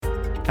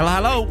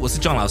Hello， 我是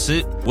John 老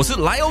师，我是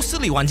莱欧斯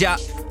里玩家，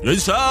人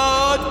生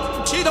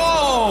启动，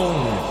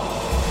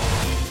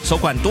首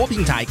款多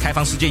平台开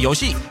放世界游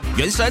戏《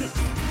原神》，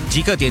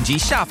即刻点击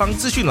下方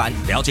资讯栏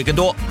了解更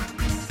多。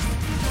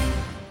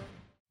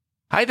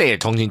Hi there，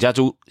 通勤家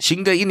族，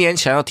新的一年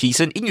想要提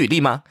升英语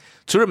力吗？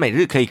除了每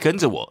日可以跟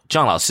着我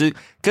John 老师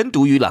跟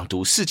读与朗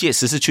读世界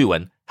时事趣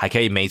闻，还可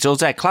以每周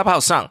在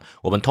Clubhouse 上，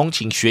我们通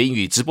勤学英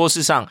语直播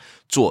室上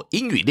做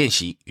英语练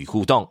习与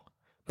互动。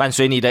伴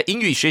随你的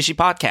英语学习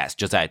Podcast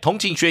就在通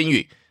勤学英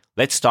语。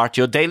Let's start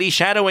your daily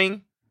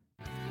shadowing.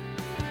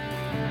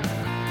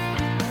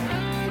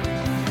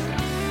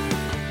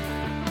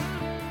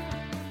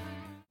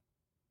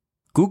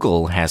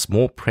 Google has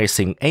more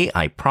pressing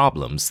AI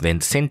problems than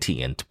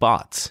sentient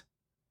bots.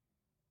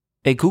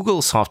 A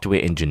Google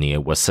software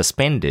engineer was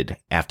suspended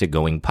after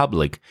going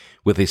public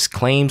with his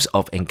claims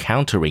of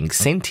encountering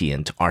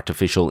sentient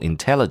artificial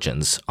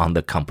intelligence on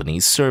the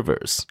company's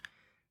servers,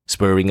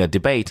 spurring a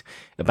debate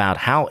about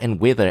how and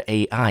whether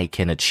AI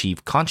can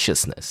achieve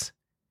consciousness.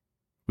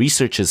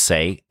 Researchers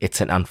say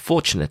it's an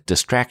unfortunate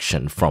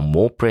distraction from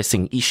more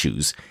pressing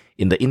issues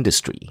in the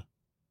industry.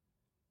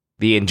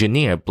 The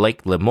engineer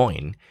Blake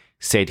Lemoine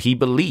said he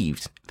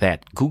believed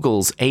that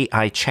Google's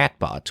AI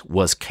chatbot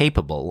was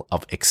capable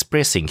of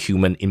expressing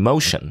human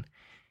emotion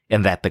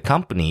and that the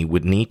company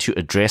would need to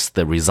address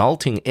the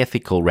resulting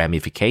ethical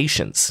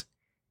ramifications.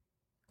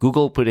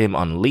 Google put him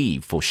on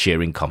leave for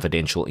sharing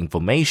confidential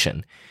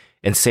information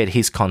and said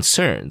his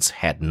concerns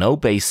had no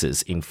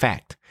basis in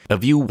fact, a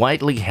view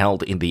widely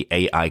held in the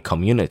AI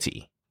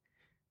community.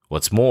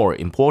 What's more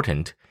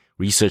important,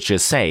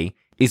 researchers say,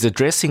 is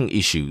addressing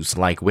issues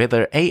like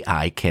whether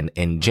AI can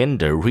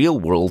engender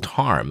real-world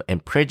harm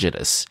and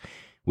prejudice,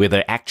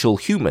 whether actual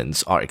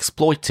humans are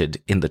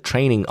exploited in the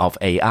training of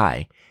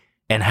AI,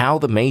 and how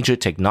the major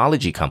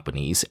technology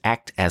companies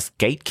act as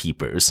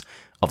gatekeepers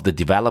of the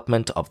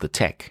development of the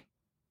tech.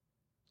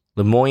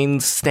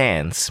 Lemoine's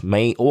stance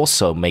may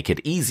also make it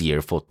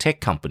easier for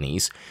tech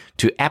companies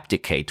to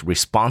abdicate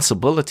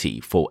responsibility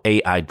for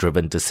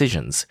AI-driven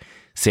decisions,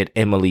 said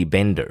Emily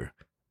Bender,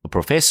 a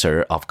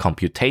professor of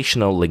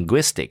computational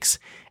linguistics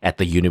at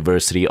the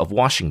University of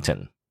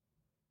Washington.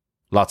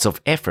 Lots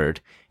of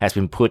effort has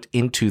been put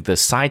into the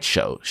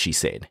sideshow, she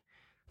said.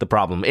 The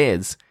problem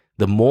is,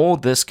 the more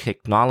this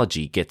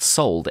technology gets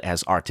sold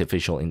as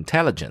artificial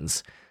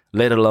intelligence,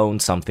 let alone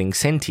something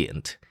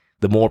sentient,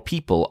 the more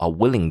people are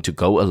willing to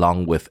go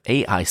along with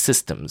AI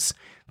systems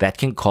that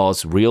can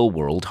cause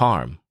real-world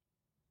harm.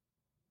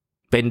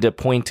 Bender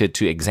pointed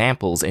to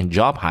examples in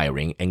job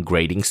hiring and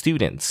grading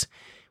students,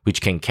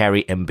 which can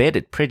carry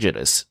embedded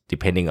prejudice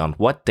depending on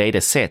what data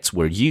sets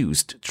were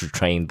used to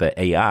train the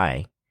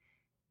AI.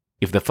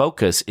 If the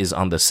focus is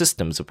on the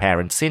system's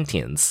apparent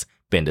sentience,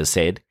 Bender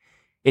said,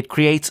 it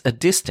creates a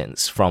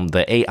distance from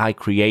the AI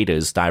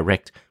creator's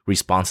direct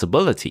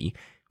responsibility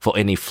for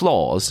any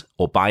flaws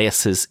or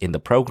biases in the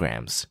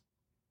programs.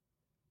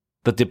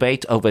 The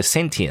debate over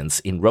sentience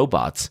in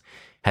robots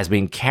has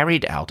been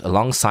carried out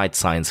alongside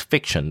science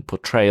fiction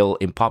portrayal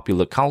in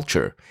popular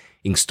culture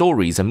in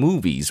stories and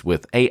movies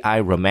with AI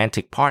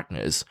romantic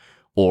partners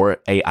or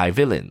AI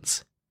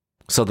villains.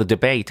 So the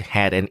debate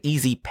had an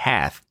easy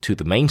path to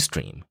the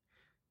mainstream.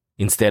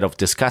 Instead of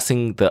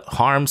discussing the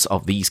harms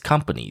of these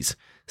companies,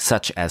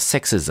 such as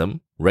sexism,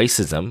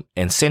 racism,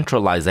 and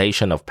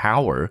centralization of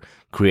power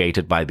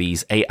created by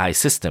these AI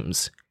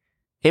systems,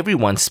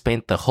 everyone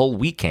spent the whole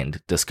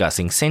weekend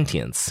discussing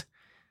sentience.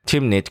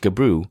 Timnit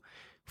Gebru,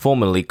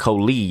 formerly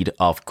co-lead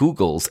of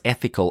Google's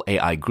ethical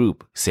AI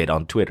group, said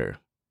on Twitter.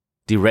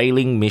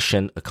 Derailing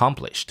mission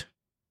accomplished.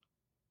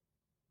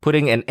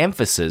 Putting an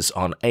emphasis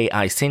on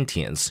AI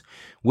sentience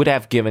would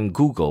have given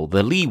Google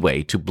the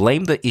leeway to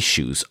blame the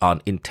issues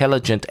on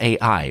intelligent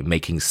AI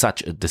making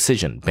such a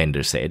decision,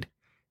 Bender said.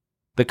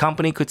 The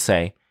company could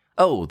say,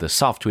 "Oh, the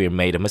software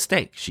made a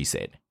mistake," she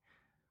said.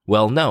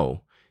 Well,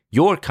 no,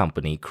 your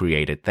company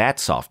created that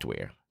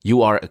software.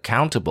 You are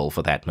accountable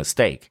for that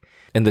mistake,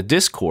 and the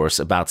discourse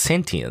about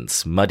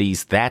sentience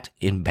muddies that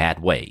in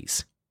bad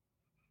ways.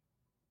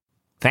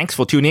 Thanks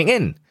for tuning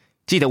in.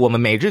 记得我们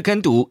每日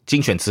跟读、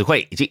精选词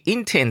汇以及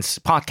Intense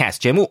Podcast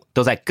节目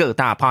都在各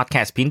大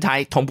Podcast 平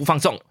台同步放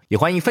送，也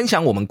欢迎分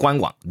享我们官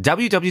网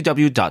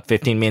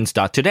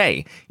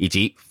www.15minutes.today 以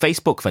及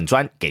Facebook 粉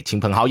专给亲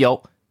朋好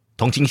友。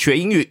通勤学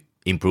英语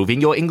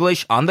Improving your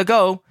English on the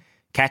go.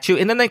 Catch you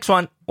in the next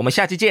one. 我们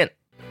下期见。